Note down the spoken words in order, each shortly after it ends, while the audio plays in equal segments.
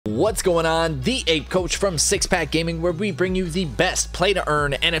What's going on? theAPEcoach from Six-Pack Gaming, where we bring you the best play to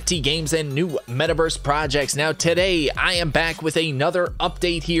earn NFT games and new Metaverse projects. Now today I am back with another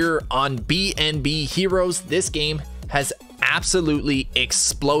update here on BNB Heroes. This game has absolutely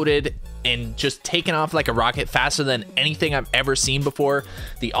exploded and just taken off like a rocket, faster than anything I've ever seen before.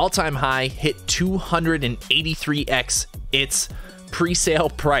 The all-time high hit 283x its pre-sale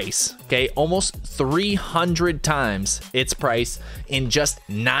price, okay, almost 300 times its price in just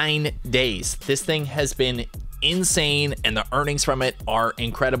 9 days. This thing has been insane, and the earnings from it are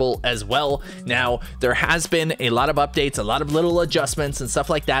incredible as well. Now there has been a lot of updates, a lot of little adjustments and stuff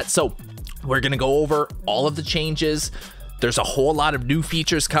like that, so we're gonna go over all of the changes. There's a whole lot of new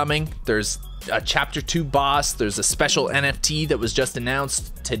features coming. There's a chapter 2 boss, there's a special NFT that was just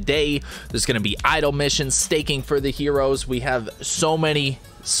announced today. There's going to be idle missions, staking for the heroes. We have so many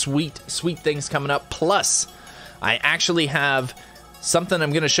sweet things coming up. Plus I actually have something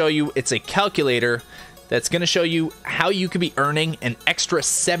I'm going to show you. It's a calculator that's going to show you how you could be earning an extra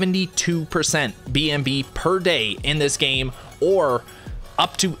 72% BNB per day in this game, or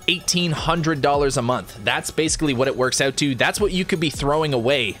up to $1,800 a month. That's basically what it works out to. That's what you could be throwing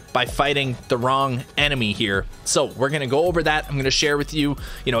away by fighting the wrong enemy here. So we're gonna go over that. I'm gonna share with you,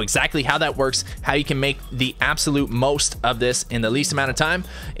 exactly how that works, how you can make the absolute most of this in the least amount of time,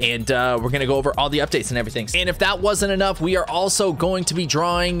 and we're gonna go over all the updates and everything. And if that wasn't enough, we are also going to be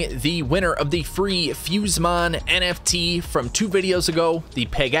drawing the winner of the free Fusemon NFT from 2 videos ago, the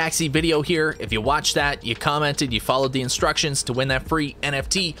Pegaxi video here. If you watched that, you commented, you followed the instructions to win that free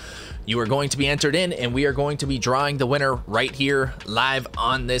NFT, you are going to be entered in, and we are going to be drawing the winner right here live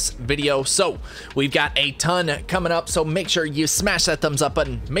on this video. So we've got a ton coming up, so make sure you smash that thumbs up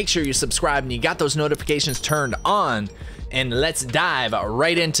button, make sure you subscribe and you got those notifications turned on, and let's dive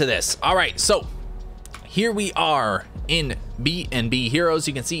right into this. All right, so here we are in BNB Heroes.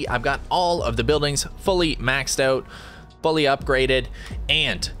 You can see I've got all of the buildings fully maxed out, fully upgraded,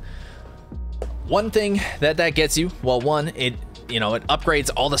 and one thing that gets you, well, one, it upgrades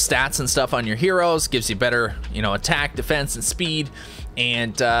all the stats and stuff on your heroes, gives you better, attack, defense, and speed,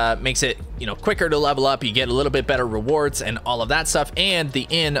 and makes it, quicker to level up. You get a little bit better rewards and all of that stuff, and the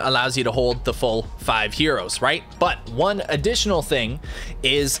inn allows you to hold the full 5 heroes, right? But one additional thing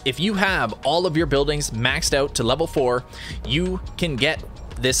is, if you have all of your buildings maxed out to level 4, you can get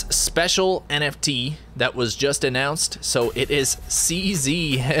this special NFT that was just announced. So it is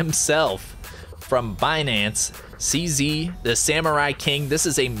CZ himself from Binance. CZ, the Samurai King. This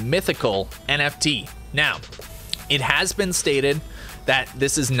is a mythical NFT. Now, it has been stated that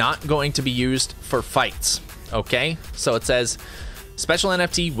this is not going to be used for fights, okay? So it says, special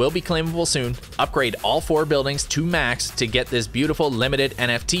NFT will be claimable soon. Upgrade all 4 buildings to max to get this beautiful limited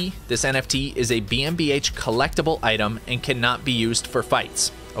NFT. This NFT is a BNBH collectible item and cannot be used for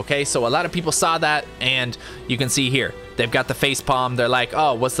fights. Okay, so a lot of people saw that, and you can see here, they've got the face palm. They're like,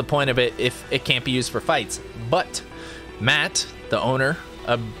 oh, what's the point of it if it can't be used for fights? But Matt, the owner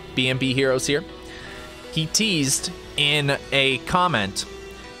of BNB Heroes here, he teased in a comment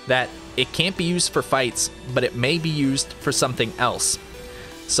that it can't be used for fights, but it may be used for something else.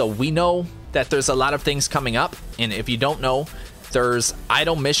 So we know that there's a lot of things coming up, and if you don't know, there's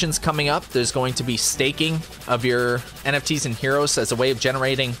idle missions coming up. There's going to be staking of your NFTs and heroes as a way of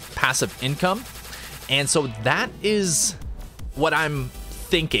generating passive income. And so that is what I'm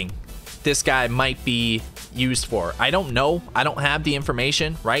thinking this guy might be used for. I don't know. I don't have the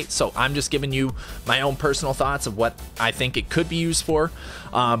information, right? So I'm just giving you my own personal thoughts of what I think it could be used for.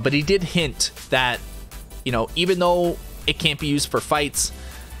 But he did hint that, even though it can't be used for fights,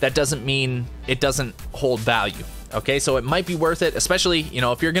 that doesn't mean it doesn't hold value. Okay, so it might be worth it, especially,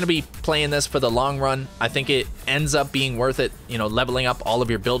 if you're going to be playing this for the long run. I think it ends up being worth it, leveling up all of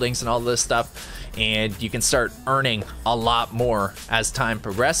your buildings and all this stuff, and you can start earning a lot more as time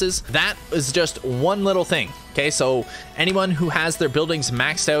progresses. That is just one little thing. Okay, so anyone who has their buildings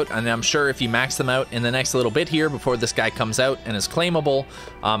maxed out, and I'm sure if you max them out in the next little bit here before this guy comes out and is claimable,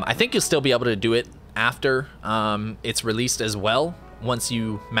 I think you'll still be able to do it after it's released as well, once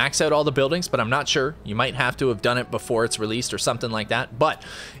you max out all the buildings, but I'm not sure. You might have to have done it before it's released or something like that. But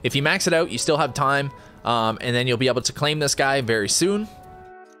if you max it out, you still have time, and then you'll be able to claim this guy very soon.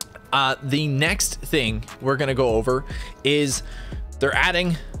 The next thing we're gonna go over is they're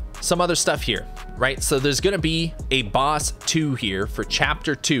adding some other stuff here, right? So there's going to be a boss 2 here for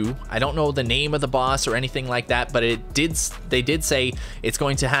chapter 2. I don't know the name of the boss or anything like that, but they did say it's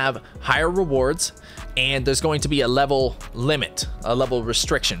going to have higher rewards, and there's going to be a level limit, a level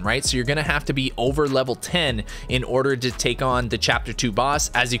restriction, right? So you're going to have to be over level 10 in order to take on the chapter 2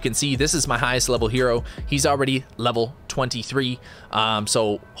 boss. As you can see, this is my highest level hero. He's already level 23.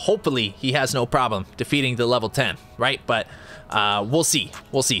 So hopefully he has no problem defeating the level 10, right? But we'll see.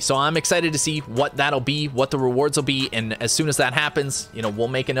 So I'm excited to see what that'll be, what the rewards will be, and as soon as that happens, you know, we'll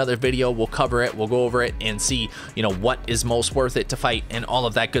make another video, we'll cover it, we'll go over it and see, you know, what is most worth it to fight and all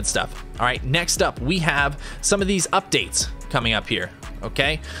of that good stuff. All right, next up we have some of these updates coming up here.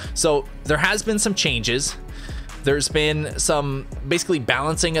 Okay, so there has been some changes. There's been some basically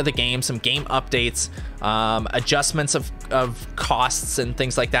balancing of the game, some game updates, adjustments of costs and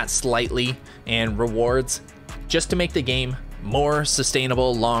things like that slightly, and rewards, just to make the game more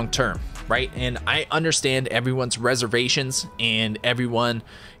sustainable long term, right? And I understand everyone's reservations and everyone,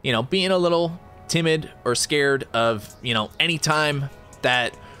 you know, being a little timid or scared of, you know, anytime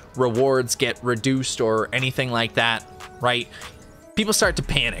that rewards get reduced or anything like that, right? People start to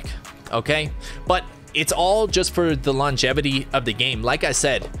panic, okay? But it's all just for the longevity of the game. Like I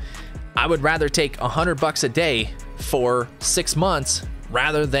said, I would rather take $100 a day for 6 months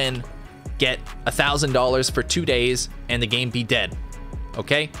rather than get $1,000 for 2 days and the game be dead.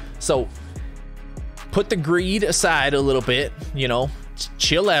 Okay, so put the greed aside a little bit, you know,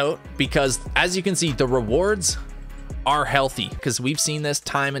 chill out, because as you can see, the rewards are healthy, because we've seen this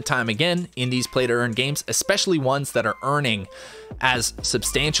time and time again in these play to earn games, especially ones that are earning as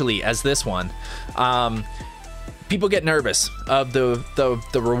substantially as this one. People get nervous of the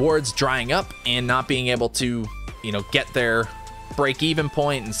rewards drying up and not being able to, you know, get their break-even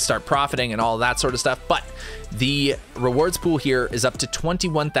point and start profiting and all that sort of stuff. But the rewards pool here is up to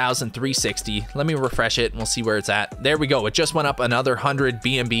 21,360. Let me refresh it and we'll see where it's at. There we go. It just went up another 100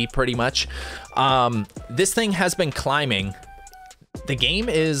 BNB pretty much. This thing has been climbing. The game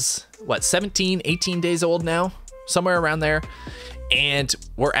is what, 17-18 days old now, somewhere around there, and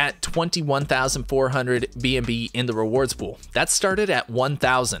we're at 21,400 BNB in the rewards pool. That started at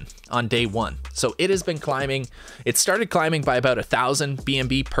 1,000 on day 1. So it has been climbing. It started climbing by about 1,000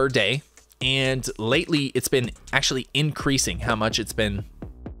 BNB per day, and lately it's been actually increasing how much it's been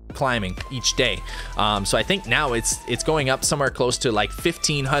climbing each day. So I think now it's going up somewhere close to like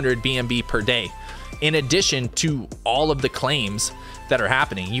 1,500 BNB per day, in addition to all of the claims that are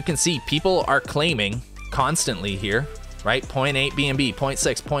happening. You can see people are claiming constantly here, right? 0.8 BNB,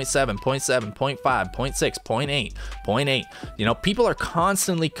 0.6, 0.7, 0.7, 0.5, 0.6, 0.8, 0.8. You know, people are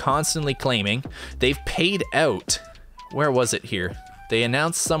constantly claiming. They've paid out, where was it here? They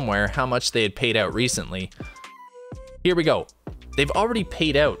announced somewhere how much they had paid out recently. Here we go. They've already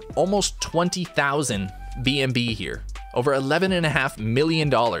paid out almost 20,000 BNB here, over $11.5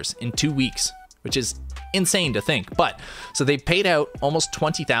 million in 2 weeks, which is insane to think. But so they've paid out almost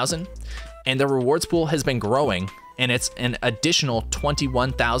 20,000, and the rewards pool has been growing, and it's an additional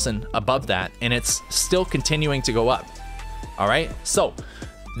 21,000 above that, and it's still continuing to go up. All right, so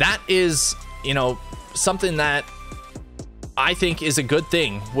that is, you know, something that I think is a good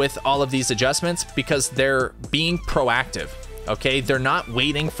thing with all of these adjustments, because they're being proactive. Okay, they're not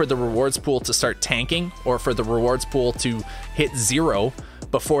waiting for the rewards pool to start tanking or for the rewards pool to hit 0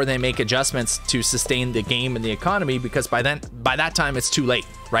 before they make adjustments to sustain the game and the economy, because by that time it's too late,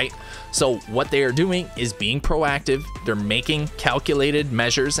 right? So what they are doing is being proactive. They're making calculated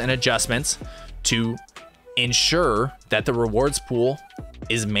measures and adjustments to ensure that the rewards pool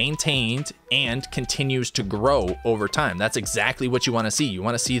is maintained and continues to grow over time. That's exactly what you want to see. You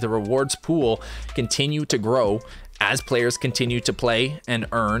want to see the rewards pool continue to grow as players continue to play and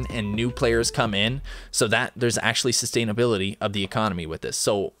earn and new players come in, so that there's actually sustainability of the economy with this.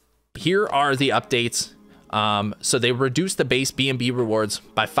 So here are the updates. So they reduced the base BNB rewards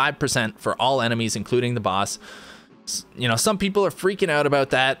by 5% for all enemies, including the boss. You know, some people are freaking out about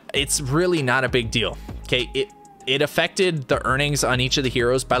that. It's really not a big deal. Okay, it affected the earnings on each of the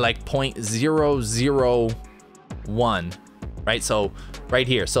heroes by like 0.001, right? So right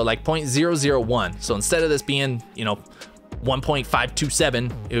here, so like 0.001. So instead of this being, you know,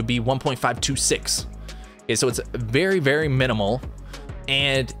 1.527, it would be 1.526. Okay, so it's very, very minimal,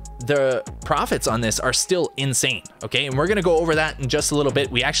 and the profits on this are still insane. Okay, and we're gonna go over that in just a little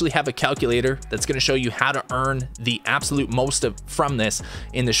bit. We actually have a calculator that's gonna show you how to earn the absolute most from this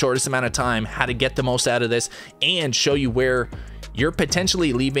in the shortest amount of time, how to get the most out of this, and show you where you're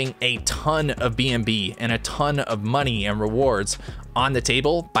potentially leaving a ton of BNB and a ton of money and rewards on the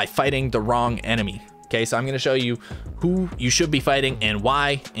table by fighting the wrong enemy. Okay, so I'm going to show you who you should be fighting and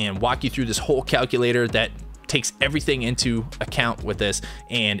why, and walk you through this whole calculator that takes everything into account with this,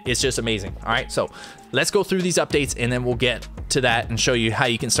 and it's just amazing. All right, so let's go through these updates and then we'll get to that and show you how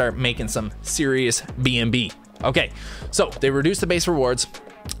you can start making some serious BNB. Okay, so they reduced the base rewards,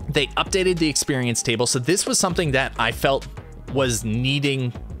 they updated the experience table. So this was something that I felt was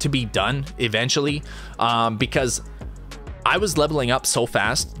needing to be done eventually, because I was leveling up so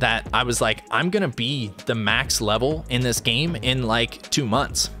fast that I was like, I'm gonna be the max level in this game in like 2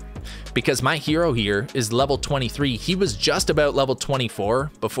 months, because my hero here is level 23. He was just about level 24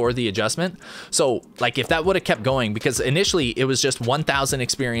 before the adjustment. So like if that would have kept going, because initially it was just 1,000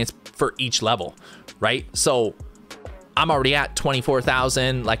 experience for each level, right? So I'm already at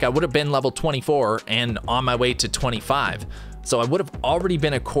 24,000. Like I would have been level 24 and on my way to 25. So I would have already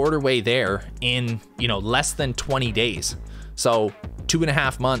been a quarter way there in, you know, less than 20 days. So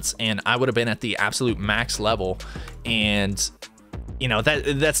 2.5 months and I would have been at the absolute max level. And you know,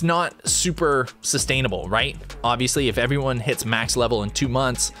 that's not super sustainable, right? Obviously, if everyone hits max level in 2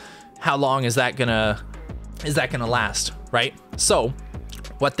 months, how long is that gonna last, right? So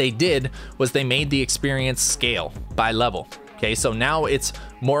what they did was they made the experience scale by level. Okay, so now it's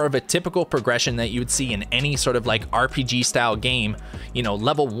more of a typical progression that you would see in any sort of like RPG style game. You know,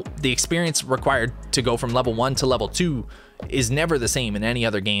 the experience required to go from level 1 to level 2 is never the same in any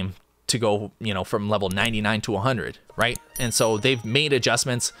other game to go, you know, from level 99 to 100, right? And so they've made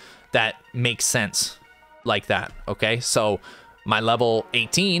adjustments that make sense like that. Okay, so my level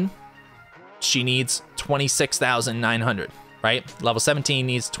 18, she needs 26,900, right? Level 17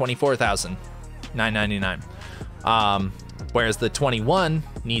 needs 24,999. Whereas the 21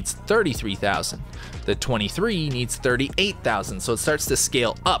 needs 33,000. The 23 needs 38,000. So it starts to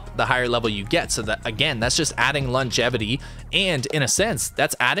scale up the higher level you get. So that, again, that's just adding longevity. And in a sense,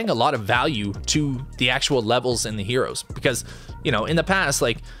 that's adding a lot of value to the actual levels in the heroes. Because, you know, in the past,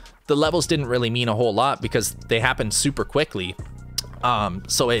 like the levels didn't really mean a whole lot because they happened super quickly.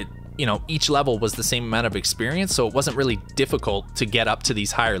 So it, you know, each level was the same amount of experience. So it wasn't really difficult to get up to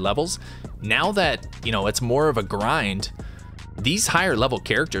these higher levels. Now that, you know, it's more of a grind, these higher level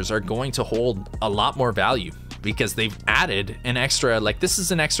characters are going to hold a lot more value because they've added an extra, like this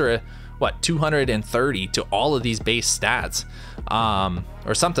is an extra, what, 230 to all of these base stats,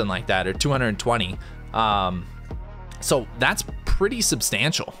 or something like that, or 220. So that's pretty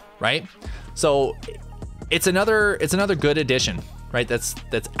substantial, right? So it's another good addition, right? That's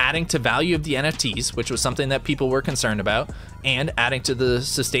adding to value of the NFTs, which was something that people were concerned about, and adding to the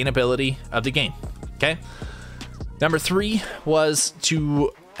sustainability of the game. Okay. Number 3 was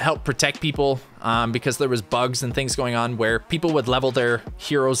to help protect people, because there was bugs and things going on where people would level their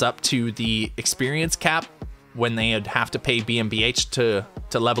heroes up to the experience cap when they'd have to pay BNBH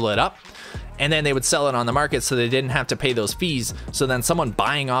to level it up. And then they would sell it on the market so they didn't have to pay those fees. So then someone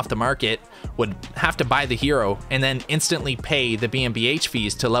buying off the market would have to buy the hero and then instantly pay the BNBH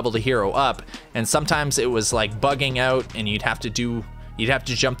fees to level the hero up. And sometimes it was like bugging out and you'd have to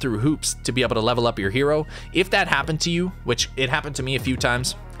jump through hoops to be able to level up your hero. If that happened to you, which it happened to me a few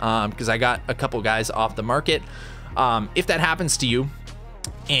times, because I got a couple guys off the market. If that happens to you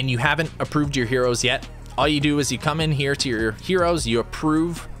and you haven't approved your heroes yet, all you do is you come in here to your heroes, you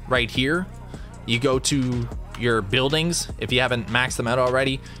approve right here. You go to your buildings. If you haven't maxed them out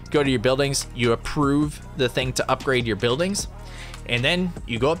already, go to your buildings, you approve the thing to upgrade your buildings. And then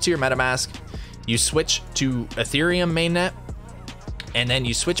you go up to your MetaMask, you switch to Ethereum mainnet, and then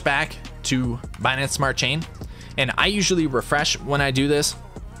you switch back to Binance Smart Chain. And I usually refresh when I do this.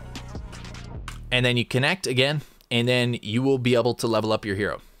 And then you connect again, and then you will be able to level up your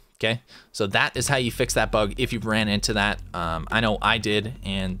hero. Okay, so that is how you fix that bug if you've ran into that. I know I did,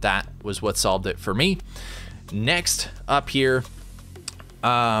 and that was what solved it for me. Next up here,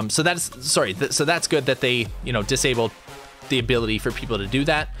 so that's good that they, you know, disabled the ability for people to do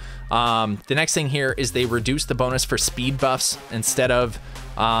that. The next thing here is they reduced the bonus for speed buffs. Instead of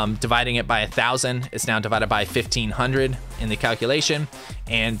dividing it by 1,000, it's now divided by 1,500 in the calculation,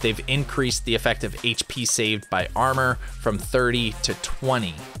 and they've increased the effective HP saved by armor from 30 to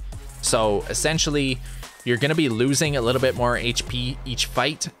 20. So essentially, you're going to be losing a little bit more HP each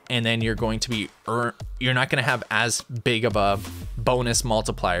fight, and then you're going to be you're not going to have as big of a bonus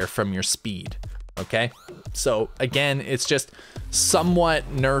multiplier from your speed. Okay, so again, it's just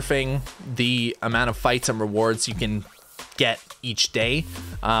somewhat nerfing the amount of fights and rewards you can get each day,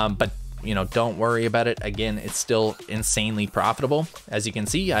 but you know, don't worry about it. Again, it's still insanely profitable. As you can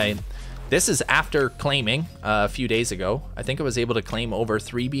see, this is after claiming a few days ago. I think I was able to claim over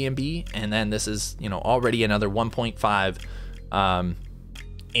 3 BNB, and then this is, you know, already another 1.5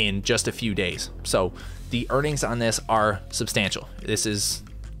 in just a few days. So the earnings on this are substantial. This is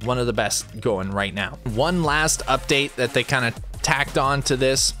one of the best going right now. One last update that they kind of tacked on to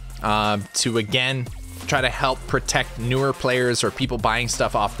this to again try to help protect newer players or people buying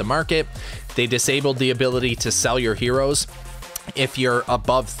stuff off the market. They disabled the ability to sell your heroes if you're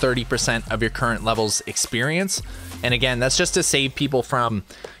above 30% of your current level's experience. And again, that's just to save people from,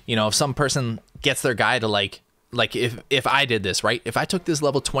 you know, if some person gets their guy to like if I did this, right? If I took this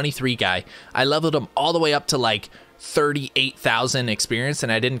level 23 guy, I leveled him all the way up to like 38,000 experience,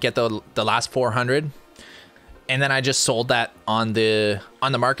 and I didn't get the last 400, and then I just sold that on the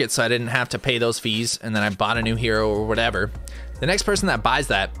market, so I didn't have to pay those fees, and then I bought a new hero or whatever. The next person that buys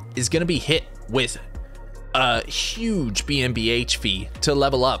that is going to be hit with a huge BNBH fee to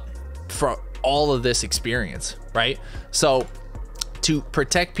level up for all of this experience, right? So to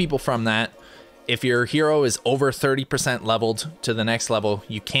protect people from that, if your hero is over 30% leveled to the next level,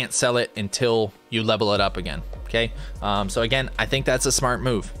 you can't sell it until you level it up again. Okay. So again, I think that's a smart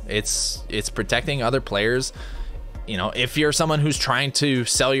move. It's protecting other players. You know, if you're someone who's trying to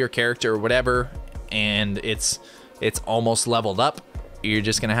sell your character or whatever, and it's almost leveled up, you're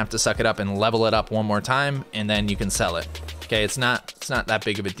just gonna have to suck it up and level it up one more time, and then you can sell it. Okay, it's not that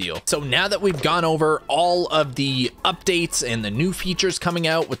big of a deal. So now that we've gone over all of the updates and the new features coming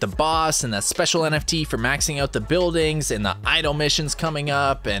out with the boss and the special NFT for maxing out the buildings and the idle missions coming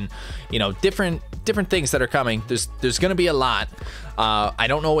up, and you know, different things that are coming, there's gonna be a lot. I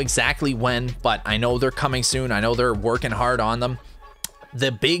don't know exactly when, but I know they're coming soon. I know they're working hard on them.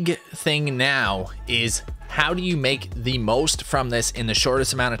 The big thing now is, how do you make the most from this in the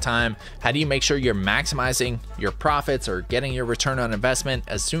shortest amount of time? How do you make sure you're maximizing your profits or getting your return on investment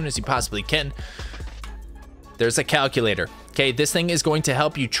as soon as you possibly can? There's a calculator. Okay, this thing is going to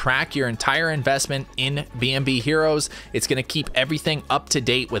help you track your entire investment in BNB Heroes. It's going to keep everything up to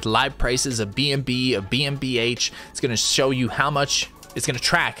date with live prices of BNB, of BNBH. It's going to show you how much, it's going to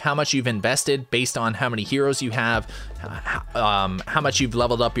track how much you've invested based on how many heroes you have, how much you've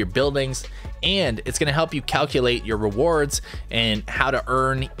leveled up your buildings, and it's going to help you calculate your rewards and how to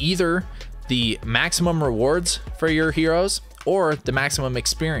earn either the maximum rewards for your heroes or the maximum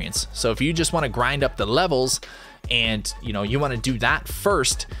experience. So if you just want to grind up the levels and you know, you want to do that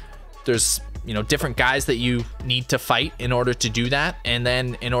first, there's, you know, different guys that you need to fight in order to do that, and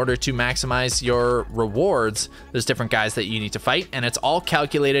then in order to maximize your rewards, there's different guys that you need to fight, and it's all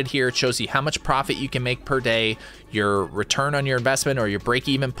calculated here. It shows you how much profit you can make per day, your return on your investment or your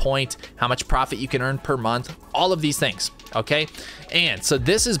break-even point, how much profit you can earn per month, all of these things. Okay, and so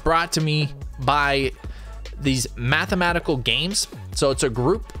this is brought to me by these Mythical Games. So it's a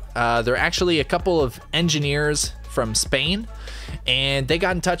group, they're actually a couple of engineers from Spain, and they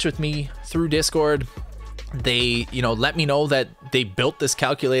got in touch with me through Discord. They, you know, let me know that they built this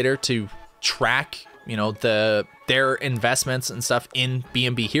calculator to track, you know, their investments and stuff in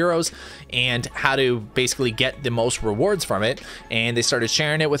BNB Heroes and how to basically get the most rewards from it. And they started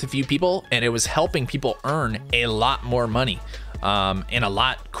sharing it with a few people, and it was helping people earn a lot more money and a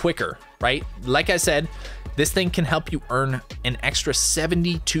lot quicker, right? Like I said, this thing can help you earn an extra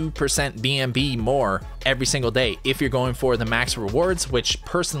 72% BNB more every single day if you're going for the max rewards, which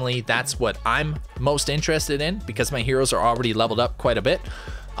personally, that's what I'm most interested in because my heroes are already leveled up quite a bit.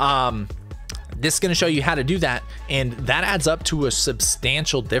 This is going to show you how to do that, and that adds up to a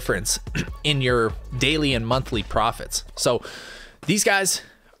substantial difference in your daily and monthly profits. So these guys,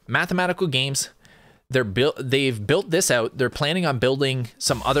 Mythical Games, they've built this out. They're planning on building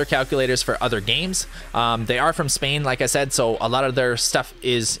some other calculators for other games. They are from Spain, like I said, so a lot of their stuff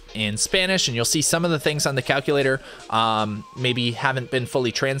is in Spanish, and you'll see some of the things on the calculator maybe haven't been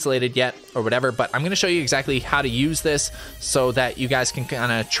fully translated yet or whatever, but I'm going to show you exactly how to use this so that you guys can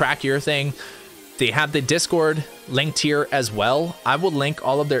kind of track your thing. They have the Discord linked here as well. I will link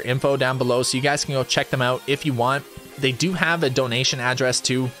all of their info down below so you guys can go check them out if you want. They do have a donation address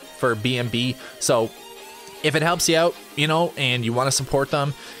too for BNB, so if it helps you out, you know, and you want to support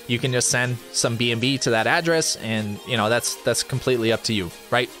them, you can just send some BNB to that address, and you know, that's completely up to you,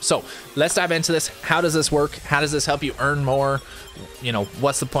 right? So let's dive into this. How does this work? How does this help you earn more? You know,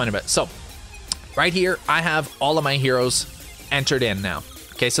 what's the point of it? So right here, I have all of my heroes entered in now.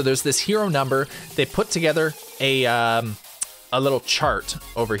 Okay, so there's this hero number. They put together a little chart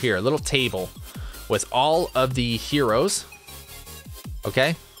over here, a little table with all of the heroes.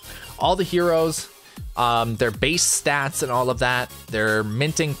 Okay, all the heroes, their base stats and all of that, their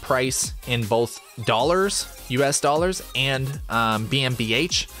minting price in both dollars, US dollars, and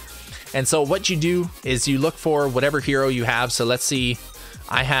BNBH. And so what you do is you look for whatever hero you have. So let's see,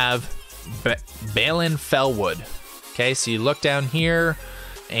 I have Balin Fellwood. Okay, so you look down here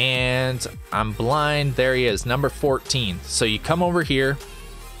and I'm blind. There he is, number 14. So you come over here.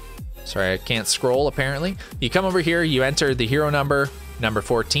 Sorry, I can't scroll apparently. You come over here, you enter the hero number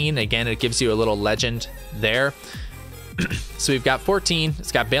 14. Again, it gives you a little legend there. So we've got 14.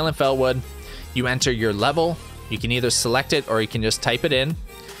 It's got Bale and Felwood. You enter your level. You can either select it or you can just type it in.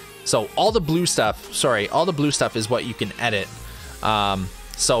 So all the blue stuff, all the blue stuff is what you can edit.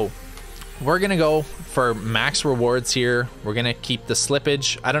 So we're gonna go for max rewards here. We're gonna keep the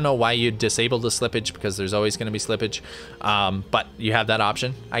slippage. I don't know why you'd disable the slippage, because there's always gonna be slippage, but you have that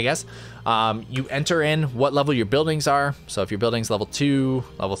option, I guess. You enter in what level your buildings are. So if your building's level 2,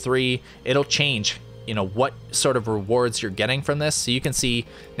 level 3, it'll change, you know, what sort of rewards you're getting from this. So you can see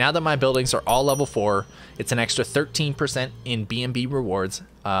now that my buildings are all level 4, it's an extra 13% in BNB rewards.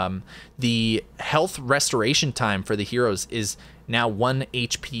 The health restoration time for the heroes is now 1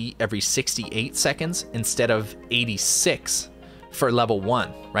 HP every 68 seconds instead of 86 for level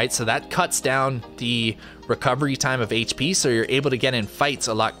 1, right? So that cuts down the recovery time of HP, so you're able to get in fights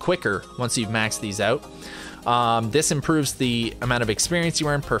a lot quicker once you've maxed these out. This improves the amount of experience you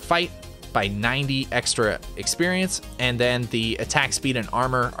earn per fight by 90 extra experience, and then the attack speed and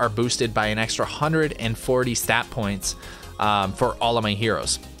armor are boosted by an extra 140 stat points for all of my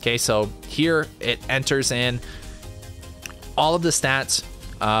heroes. Okay, so here it enters in all of the stats,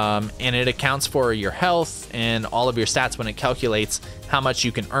 and it accounts for your health and all of your stats when it calculates how much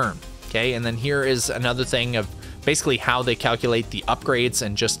you can earn. Okay, and then here is another thing of basically how they calculate the upgrades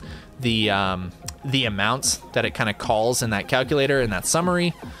and just the amounts that it kind of calls in that calculator, in that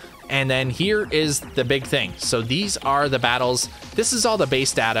summary. And then here is the big thing. So these are the battles. This is all the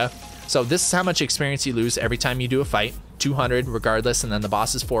base data. So this is how much experience you lose every time you do a fight, 200 regardless, and then the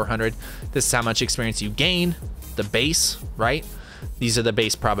boss is 400. This is how much experience you gain, the base, right? These are the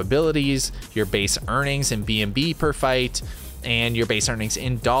base probabilities, your base earnings in BNB per fight, and your base earnings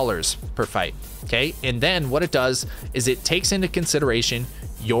in dollars per fight. Okay, and then what it does is it takes into consideration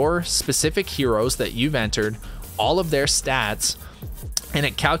your specific heroes that you've entered, all of their stats, and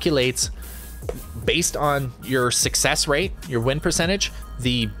it calculates based on your success rate, your win percentage,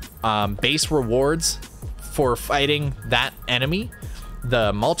 the base rewards for fighting that enemy,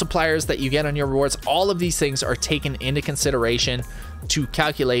 the multipliers that you get on your rewards. All of these things are taken into consideration to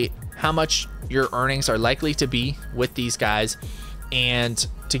calculate how much your earnings are likely to be with these guys, and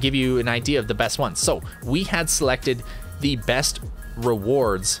to give you an idea of the best ones. So we had selected the best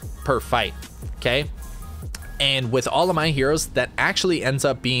rewards per fight, okay? And with all of my heroes, that actually ends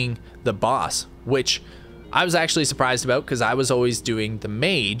up being the boss, which I was actually surprised about, because I was always doing the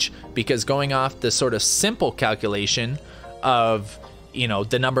mage, because going off the sort of simple calculation of, you know,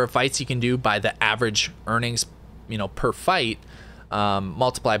 the number of fights you can do by the average earnings, you know, per fight,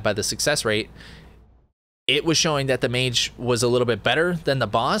 multiplied by the success rate, it was showing that the mage was a little bit better than the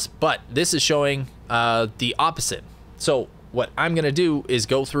boss, but this is showing the opposite. So what I'm gonna do is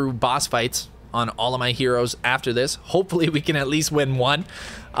go through boss fights on all of my heroes after this. Hopefully we can at least win one,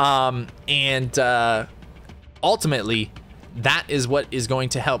 and ultimately that is what is going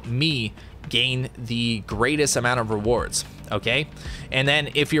to help me gain the greatest amount of rewards. Okay, and then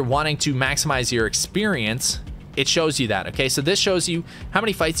if you're wanting to maximize your experience, it shows you that. Okay, so this shows you how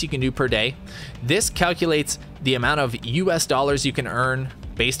many fights you can do per day. This calculates the amount of US dollars you can earn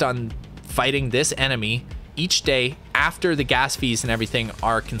based on fighting this enemy each day after the gas fees and everything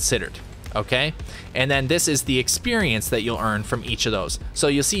are considered. Okay, and then this is the experience that you'll earn from each of those. So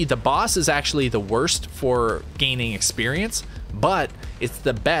you'll see the boss is actually the worst for gaining experience, but it's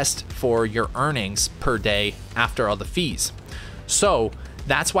the best for your earnings per day after all the fees. So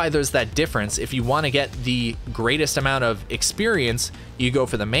that's why there's that difference. If you want to get the greatest amount of experience, you go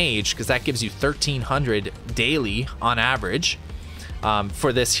for the mage, because that gives you 1,300 daily on average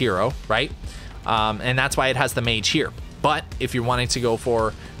for this hero, right? And that's why it has the mage here. But if you're wanting to go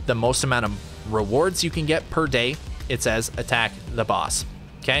for the most amount of rewards you can get per day, it says attack the boss.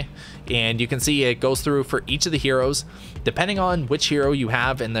 Okay, and you can see it goes through for each of the heroes. Depending on which hero you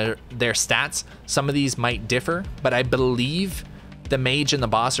have and their stats, some of these might differ, but I believe the mage and the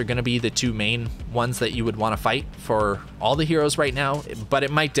boss are going to be the two main ones that you would want to fight for all the heroes right now, but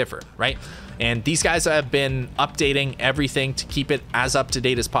it might differ, right? And these guys have been updating everything to keep it as up to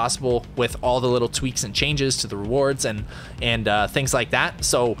date as possible with all the little tweaks and changes to the rewards and things like that.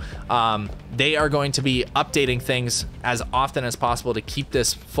 So they are going to be updating things as often as possible to keep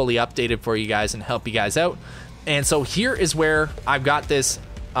this fully updated for you guys and help you guys out. And so here is where I've got this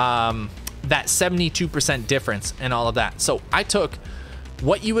that 72% difference and all of that. So I took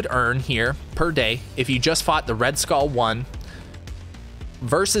what you would earn here per day if you just fought the Red Skull 1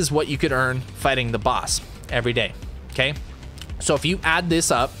 versus what you could earn fighting the boss every day. Okay, So if you add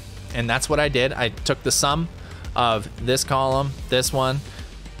this up, and that's what I did, I took the sum of this column, this one,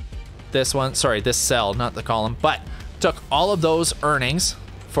 sorry, this cell, not the column, but took all of those earnings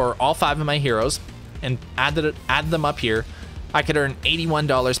for all 5 of my heroes and added them up here. I could earn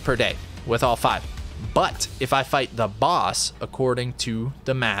 $81 per day with all 5. But if I fight the boss, according to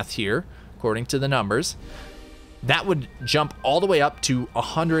the math here, according to the numbers, that would jump all the way up to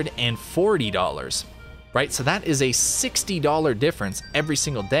 $140, right? So that is a $60 difference every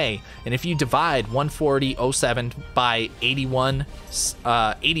single day. And if you divide 140.07 by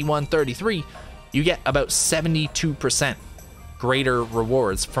 81.33, you get about 72% greater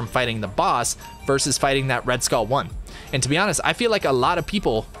rewards from fighting the boss versus fighting that Red Skull 1. And to be honest, I feel like a lot of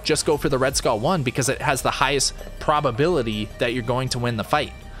people just go for the Red Skull 1 because it has the highest probability that you're going to win the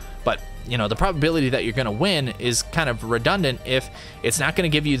fight. But, you know, the probability that you're going to win is kind of redundant if it's not going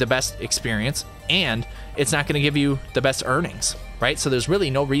to give you the best experience and it's not going to give you the best earnings, right? So there's really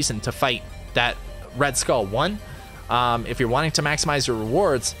no reason to fight that Red Skull 1. If you're wanting to maximize your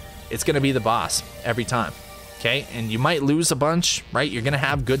rewards, it's going to be the boss every time. Okay, and you might lose a bunch, right? You're gonna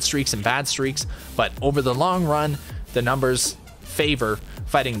have good streaks and bad streaks, but over the long run, the numbers favor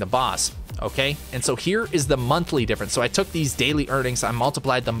fighting the boss, okay? And so here is the monthly difference. So I took these daily earnings, I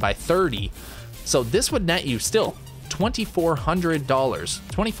multiplied them by 30. So this would net you still $2,400,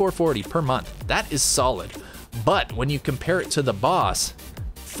 $2,440 per month. That is solid. But when you compare it to the boss,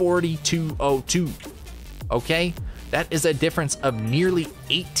 $4,202, okay? That is a difference of nearly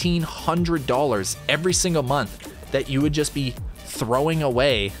 $1,800 every single month that you would just be throwing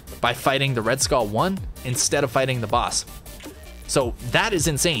away by fighting the Red Skull 1 instead of fighting the boss. So that is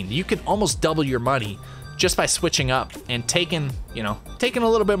insane. You can almost double your money just by switching up and taking a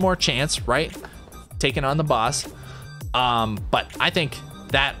little bit more chance, right? Taking on the boss. But I think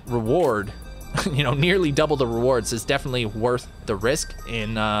that reward, nearly double the rewards is definitely worth the risk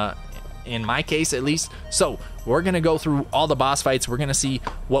in my case at least. So we're gonna go through all the boss fights. We're gonna see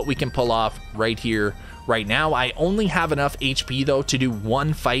what we can pull off right here, right now. I only have enough HP though to do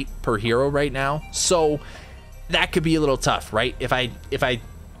 1 fight per hero right now, so that could be a little tough, right? If I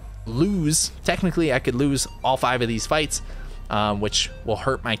lose, technically I could lose all 5 of these fights, which will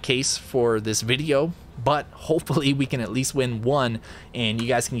hurt my case for this video, but hopefully we can at least win 1 and you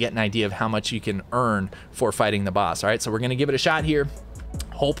guys can get an idea of how much you can earn for fighting the boss. All right, so we're gonna give it a shot here.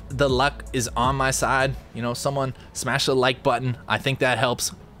 Hope the luck is on my side. Someone smash the like button. I think that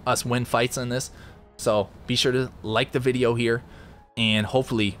helps us win fights in this. So be sure to like the video here and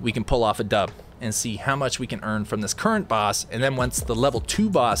hopefully we can pull off a dub and see how much we can earn from this current boss. And then once the level 2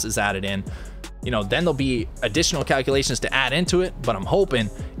 boss is added in, then there'll be additional calculations to add into it, but I'm hoping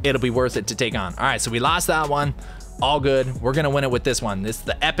it'll be worth it to take on. All right, so we lost that one. All good. We're gonna win it with this one. This is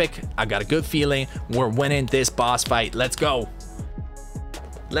the epic. I got a good feeling we're winning this boss fight. Let's go.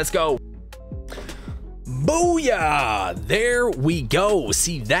 Let's go. Booyah! There we go.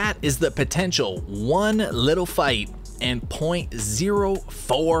 See, that is the potential. 1 little fight and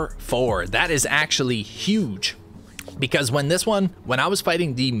 0.044. That is actually huge. Because when I was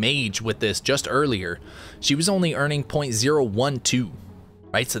fighting the mage with this just earlier, she was only earning 0.012,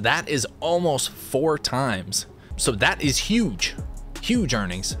 right? So that is almost 4 times. So that is huge. Huge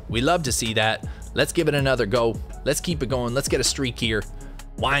earnings. We love to see that. Let's give it another go. Let's keep it going. Let's get a streak here.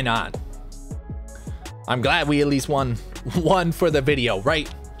 Why not? I'm glad we at least won 1 for the video, right?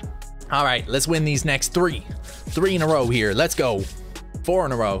 All right, let's win these next 3 in a row here. Let's go. 4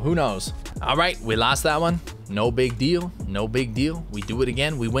 in a row, who knows? All right, we lost that one. No big deal, no big deal. We do it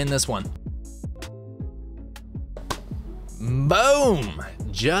again, we win this one. Boom,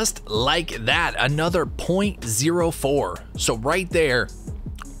 just like that, another 0.04. So right there,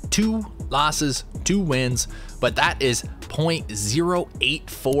 2 losses, 2 wins, but that is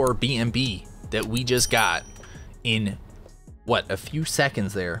 0.084 BNB that we just got in what, a few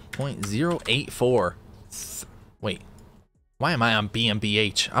seconds there. 0.084. Wait, why am I on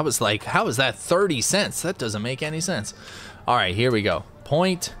BNBH? I was like, how is that 30 cents? That doesn't make any sense. All right, here we go.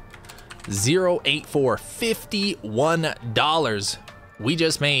 0.084, $51 we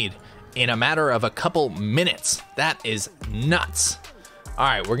just made in a matter of a couple minutes. That is nuts. All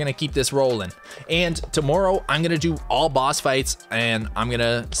right, we're gonna keep this rolling. And tomorrow I'm gonna do all boss fights and I'm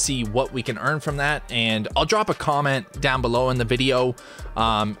gonna see what we can earn from that. And I'll drop a comment down below in the video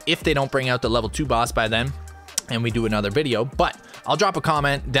if they don't bring out the level 2 boss by then and we do another video. But I'll drop a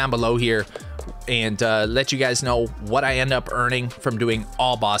comment down below here and let you guys know what I end up earning from doing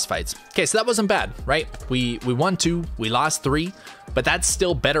all boss fights. Okay, so that wasn't bad, right? We won 2, we lost 3, but that's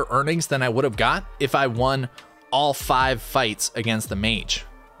still better earnings than I would have got if I won all 5 fights against the mage,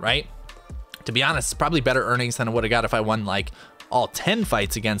 right? To be honest, it's probably better earnings than I would have got if I won like all 10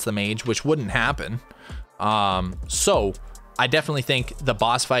 fights against the mage, which wouldn't happen. So I definitely think the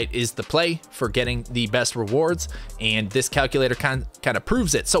boss fight is the play for getting the best rewards, and this calculator kind of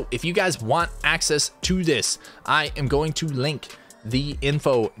proves it. So if you guys want access to this, I am going to link the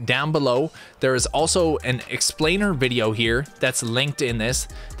info down below. There is also an explainer video here that's linked in this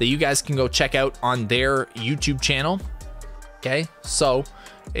that you guys can go check out on their YouTube channel. Okay, so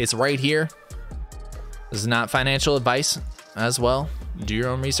it's right here. This is not financial advice as well. Do your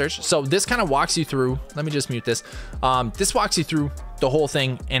own research. So this kind of walks you through, let me just mute this. This walks you through the whole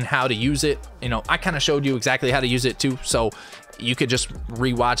thing and how to use it. You know, I kind of showed you exactly how to use it too, so you could just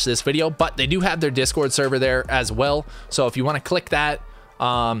rewatch this video, but they do have their Discord server there as well. So if you want to click that,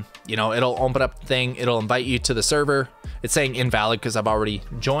 you know, it'll open up the thing, it'll invite you to the server. It's saying invalid because I've already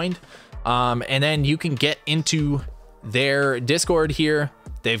joined. And then you can get into their Discord here.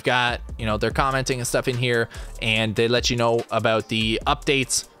 They've got, you know, they're commenting and stuff in here, and they let you know about the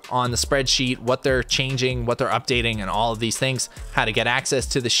updates on the spreadsheet, what they're changing, what they're updating, and all of these things, how to get access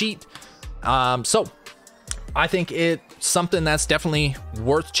to the sheet. So I think it's something that's definitely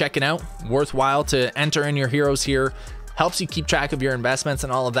worth checking out, worthwhile to enter in your heroes here. Helps you keep track of your investments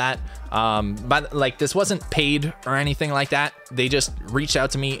and all of that. But like, this wasn't paid or anything like that. They just reached out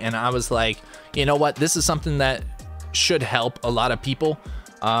to me, and I was like, you know what, this is something that should help a lot of people.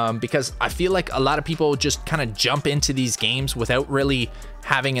 Because I feel like a lot of people just kind of jump into these games without really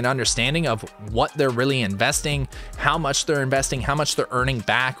having an understanding of what they're really investing, how much they're investing, how much they're earning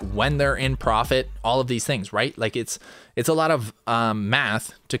back, when they're in profit, all of these things, right? Like it's a lot of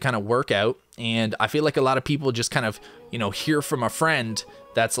math to kind of work out. And I feel like a lot of people just kind of, you know, hear from a friend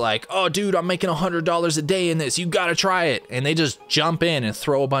that's like, oh dude, I'm making $100 a day in this, you gotta try it. And they just jump in and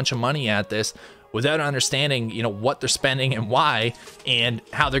throw a bunch of money at this without understanding, you know, what they're spending and why, and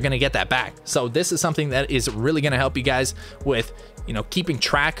how they're going to get that back. So this is something that is really going to help you guys with, you know, keeping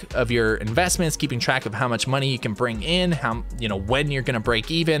track of your investments, keeping track of how much money you can bring in, how, you know, when you're going to break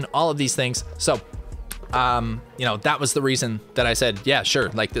even, all of these things. So, you know, that was the reason that I said, yeah, sure,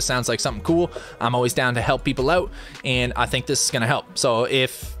 like this sounds like something cool. I'm always down to help people out, and I think this is going to help. So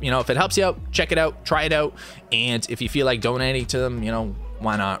if, you know, if it helps you out, check it out, try it out. And if you feel like donating to them, you know,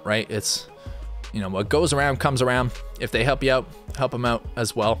 why not, right? It's, you know, what goes around comes around. If they help you out, help them out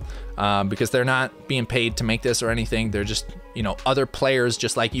as well, because they're not being paid to make this or anything. They're just, you know, other players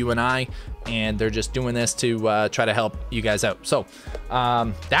just like you and I, and they're just doing this to try to help you guys out. So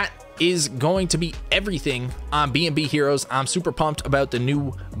that is going to be everything on BNB Heroes. I'm super pumped about the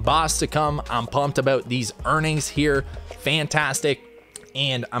new boss to come. I'm pumped about these earnings here. Fantastic.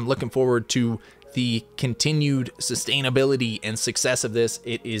 And I'm looking forward to the continued sustainability and success of this.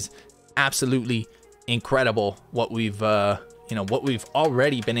 It is absolutely incredible what we've you know, what we've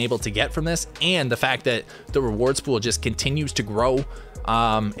already been able to get from this, and the fact that the rewards pool just continues to grow.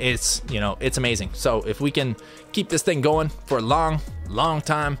 It's, you know, it's amazing. So if we can keep this thing going for a long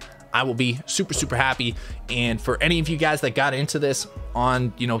time, I will be super happy. And for any of you guys that got into this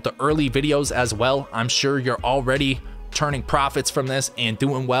on, you know, the early videos as well, I'm sure you're already turning profits from this and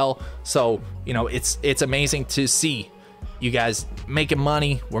doing well. So, you know, it's amazing to see you guys making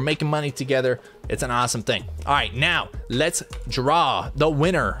money. We're making money together. It's an awesome thing. All right, now let's draw the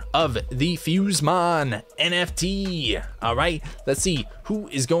winner of the Fusemon NFT. All right, let's see who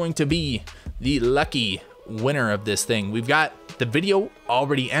is going to be the lucky winner of this thing. We've got the video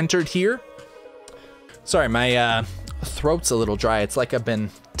already entered here. Sorry, my throat's a little dry. It's like I've been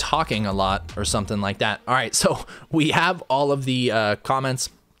talking a lot or something like that. All right, so we have all of the comments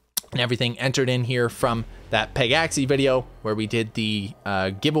and everything entered in here from that Pegaxi video where we did the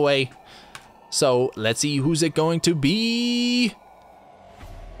giveaway. So let's see who's it going to be.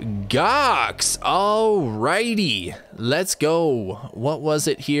 Gox. Alrighty, let's go. What was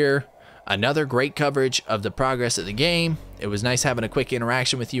it here? Another great coverage of the progress of the game. It was nice having a quick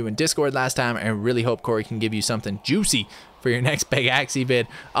interaction with you in Discord last time. I really hope Corey can give you something juicy for your next Pegaxi vid.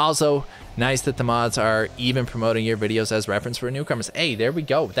 Also, nice that the mods are even promoting your videos as reference for newcomers. Hey, there we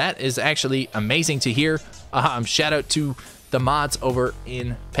go. That is actually amazing to hear. Shout out to the mods over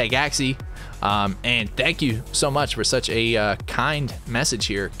in Pegaxi. And thank you so much for such a kind message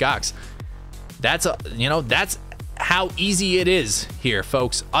here, Gox. That's you know, that's how easy it is here,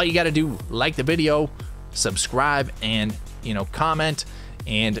 folks. All you got to do, like the video, subscribe, and, you know, comment,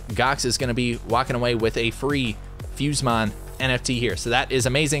 and Gox is going to be walking away with a free Fusemon NFT here. So that is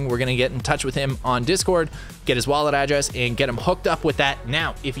amazing. We're going to get in touch with him on Discord, get his wallet address, and get him hooked up with that.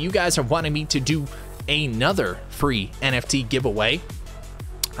 Now, if you guys are wanting me to do another free NFT giveaway,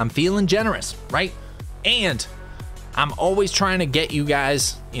 I'm feeling generous, right? And I'm always trying to get you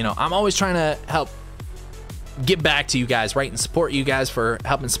guys, you know, I'm always trying to help give back to you guys, right, and support you guys for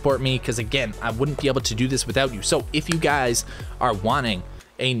helping support me, because again, I wouldn't be able to do this without you. So if you guys are wanting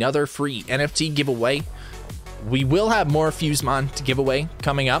another free NFT giveaway, we will have more Fusemon to give away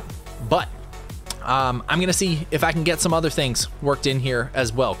coming up, but I'm gonna see if I can get some other things worked in here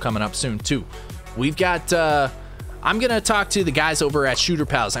as well coming up soon too. We've got I'm gonna talk to the guys over at Shooter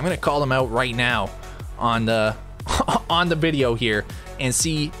Pals. I'm gonna call them out right now on the on the video here and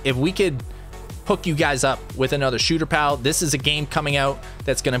see if we could hook you guys up with another Shooter Pal. This is a game coming out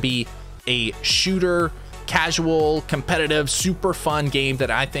that's gonna be a shooter, casual, competitive, super fun game that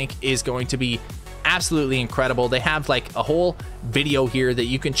I think is going to be absolutely incredible. They have like a whole video here that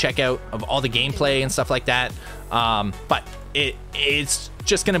you can check out of all the gameplay and stuff like that, but it's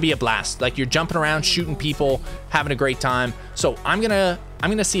just gonna be a blast. Like, you're jumping around, shooting people, having a great time. So I'm gonna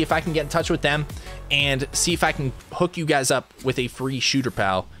see if I can get in touch with them and see if I can hook you guys up with a free Shooter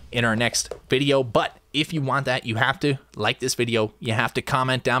Pal in our next video. But if you want that, you have to like this video, you have to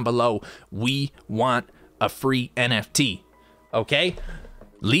comment down below, we want a free NFT. Okay,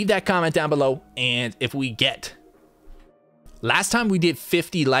 leave that comment down below, and if we get, last time we did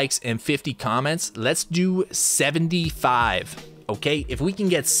 50 likes and 50 comments, let's do 75. Okay, if we can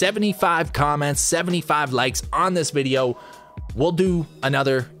get 75 comments, 75 likes on this video, we'll do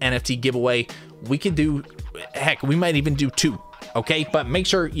another NFT giveaway. We could do, heck, we might even do 2. Okay, but make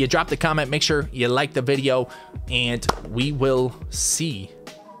sure you drop the comment, make sure you like the video, and we will see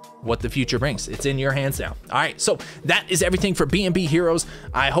what the future brings. It's in your hands now. All right, so that is everything for BNB Heroes.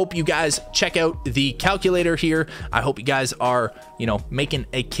 I hope you guys check out the calculator here. I hope you guys are, you know, making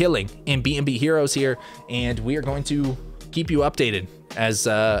a killing in BNB Heroes here, and we are going to keep you updated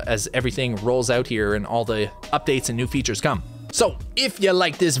as everything rolls out here and all the updates and new features come. So if you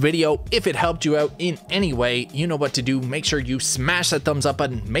like this video, if it helped you out in any way, you know what to do. Make sure you smash that thumbs up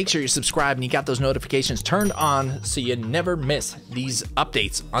button. Make sure you subscribe and you got those notifications turned on so you never miss these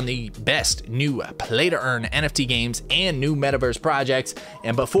updates on the best new play to earn NFT games and new Metaverse projects.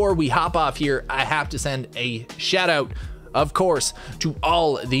 And before we hop off here, I have to send a shout out, of course, to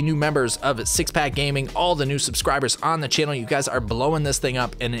all the new members of Six Pack Gaming, all the new subscribers on the channel. You guys are blowing this thing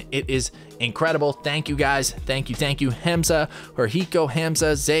up and it is incredible. Thank you guys. Thank you. Thank you. Hamza, Jorhiko,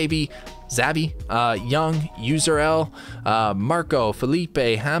 Hamza, Zavi, Young, Userl, Marco, Felipe,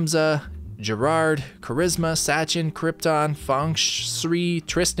 Hamza, Gerard, Charisma, Sachin, Krypton, Feng Sri,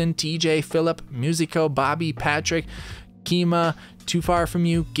 Tristan, TJ, Philip, Musico, Bobby, Patrick, Kima, Too Far From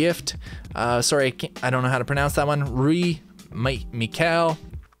You, Gift, sorry, I don't know how to pronounce that one, Rui, Mikael,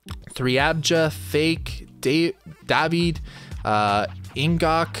 Thriabja, Fake, David,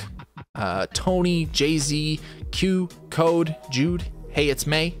 Ingok, Tony, Jay-Z, Q, Code, Jude, Hey It's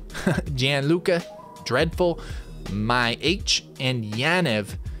May, Gianluca, Dreadful, My H, and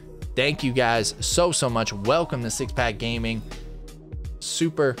Yanev. Thank you guys so much. Welcome to Six Pack Gaming.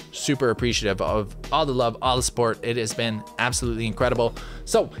 Super appreciative of all the love, all the support. It has been absolutely incredible.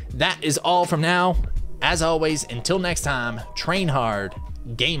 So that is all from now. As always, until next time, train hard,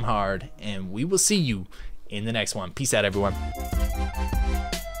 game hard, and we will see you in the next one. Peace out, everyone.